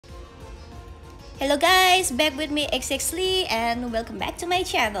Hello guys, back with me XX and welcome back to my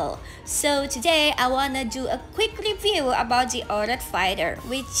channel. So today I wanna do a quick review about the Oret Fighter,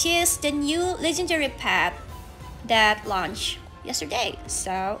 which is the new legendary pet that launched yesterday.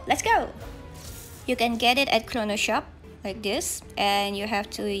 So let's go! You can get it at Chrono Shop like this, and you have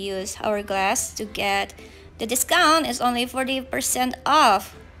to use Hourglass to get the discount. Is only 40%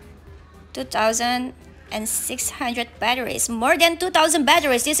 off. 2,600 batteries, more than 2,000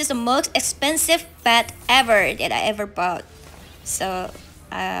 batteries. This is the most expensive pet ever that I ever bought. So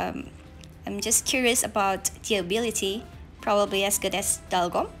I'm just curious about the ability. Probably as good as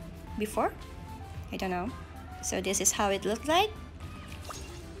Dalgom before, I don't know. So this is how it looks like.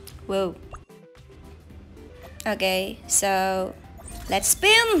 Whoa. Okay, so let's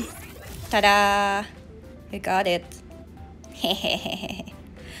spin. Ta-da! We got it.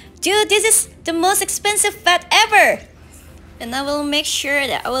 Dude, this is the most expensive pet ever! And I will make sure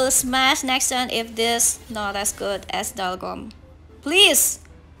that I will smash next one if this not as good as Dalgom. Please!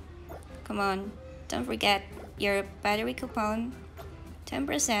 Come on, don't forget your battery coupon.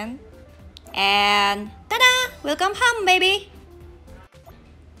 10%. And ta-da! Welcome home, baby!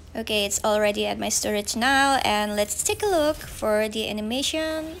 Okay, it's already at my storage now, and let's take a look for the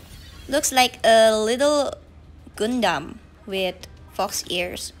animation. Looks like a little Gundam with fox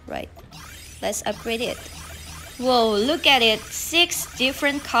ears, right? Let's upgrade it. Whoa, look at it, 6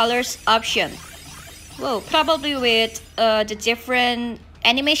 different colors option. Whoa, probably with the different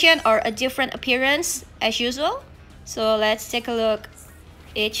animation or a different appearance as usual. So let's take a look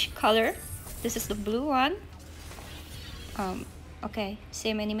each color. This is the blue one. Okay,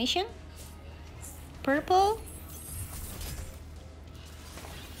 same animation. Purple.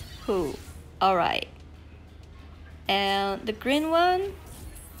 Who? Alright. And the green one.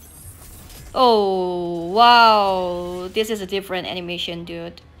 Oh wow, this is a different animation,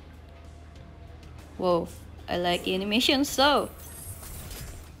 dude. Whoa, I like the animation. So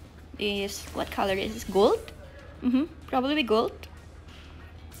is what color is this? Gold? Probably gold.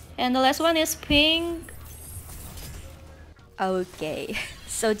 And the last one is pink. Okay,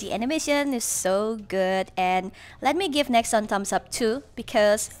 so the animation is so good, and let me give next one thumbs up too,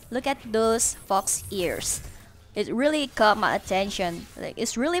 because look at those fox ears. It really caught my attention. Like,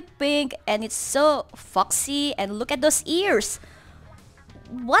 it's really pink and it's so foxy, and look at those ears.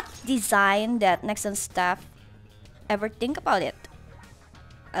 What design that Nexon staff ever think about it?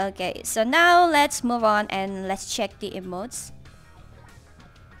 Okay, so now let's move on and let's check the emotes.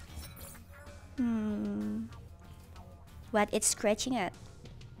 What it's scratching at?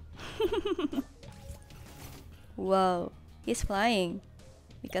 Whoa, he's flying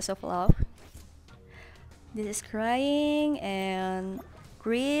because of love. This is crying and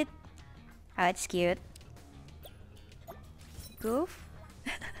greed. Oh, it's cute. Goof.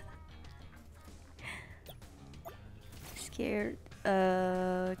 Scared.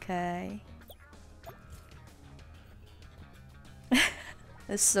 Okay.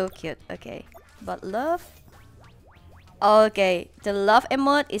 It's so cute. Okay, but love. Okay, the love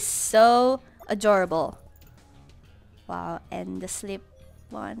emote is so adorable. Wow, and the sleep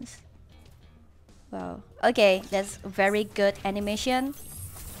ones. Wow. Okay, that's very good animation.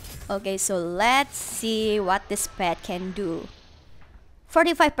 Okay, so let's see what this pet can do.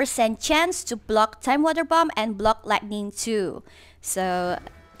 45% chance to block Timewaterbomb and block lightning too. So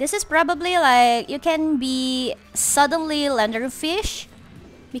this is probably like you can be suddenly Lenderfish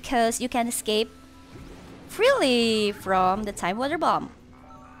because you can escape freely from the Timewaterbomb.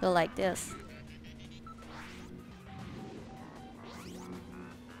 So like this.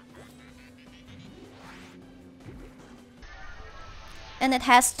 And it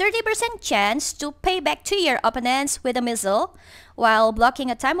has 30% chance to pay back to your opponents with a missile while blocking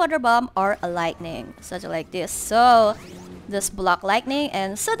a Timewaterbomb or a lightning. Such like this. So just block lightning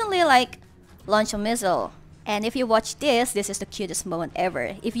and suddenly like launch a missile. And if you watch this is the cutest moment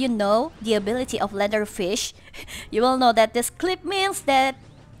ever. If you know the ability of Lenderfish, you will know that this clip means that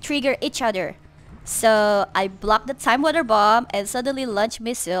trigger each other. So I block the Timewaterbomb and suddenly launch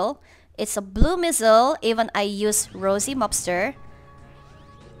missile. It's a blue missile. Even I use Rosie Mobster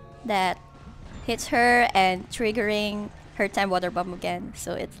that hits her and triggering her Timewaterbomb again.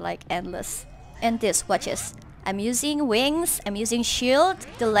 So it's like endless. And this, watch this. I'm using wings, I'm using shield,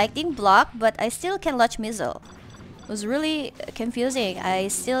 the lightning block, but I still can launch missile. It was really confusing. I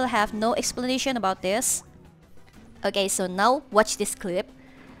still have no explanation about this. Okay, so now watch this clip.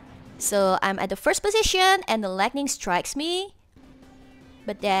 So I'm at the first position and the lightning strikes me,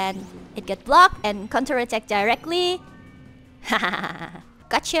 but then it gets blocked and counterattack directly.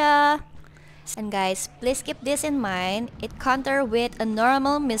 Gotcha! And guys, please keep this in mind. It counter with a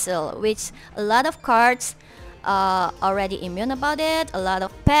normal missile, which a lot of cards already immune about it, a lot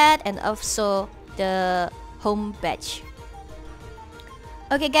of pet, and also the home badge.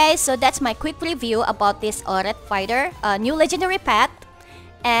 Okay guys, so that's my quick review about this Oret Fighter, new legendary pet.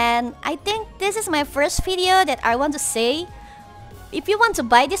 And I think this is my first video that I want to say, if you want to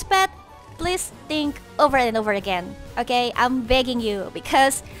buy this pet, please think over and over again. Okay, I'm begging you,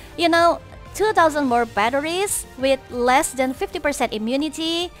 because you know, 2000 more batteries with less than 50%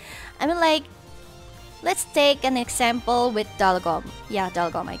 immunity. I mean, like, let's take an example with Dalgom. Yeah,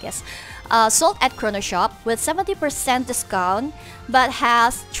 Dalgom, I guess. Sold at Chrono Shop with 70% discount, but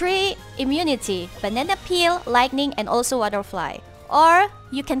has 3 immunity: banana peel, lightning, and also waterfly. Or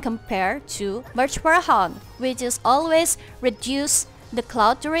you can compare to Merge Paragon, which is always reduce the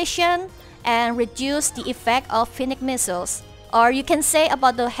cloud duration and reduce the effect of Phoenix missiles. Or you can say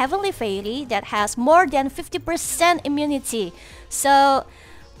about the Heavenly Fairy that has more than 50% immunity. So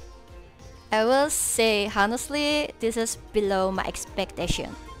I will say honestly, this is below my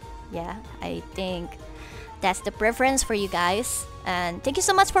expectation. Yeah, I think that's the preference for you guys. And thank you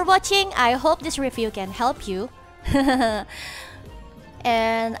so much for watching. I hope this review can help you.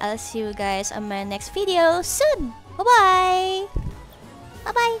 And I'll see you guys on my next video soon. Bye bye.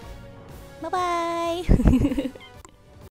 Bye bye. Bye bye.